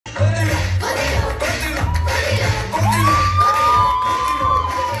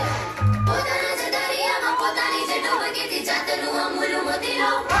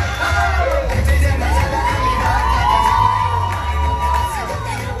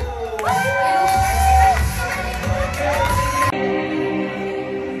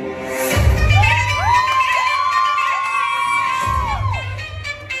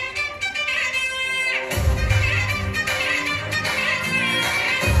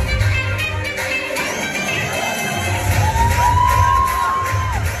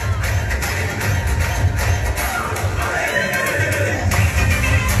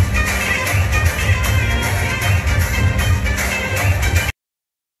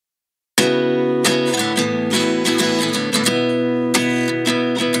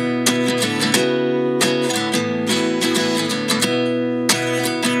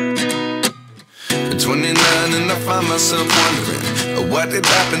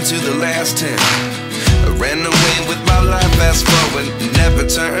to the last 10. I ran away with my life, fast forward, never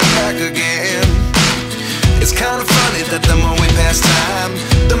turn back again. It's kinda funny that the more we pass time,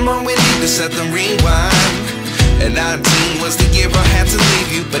 the more we need to set the rewind. And 19 was the year I had to leave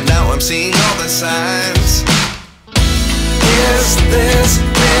you, but now I'm seeing all the signs. Is this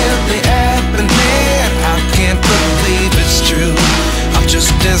really happening? I can't believe it's true. I'm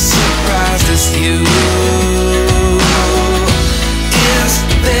just as surprised as you.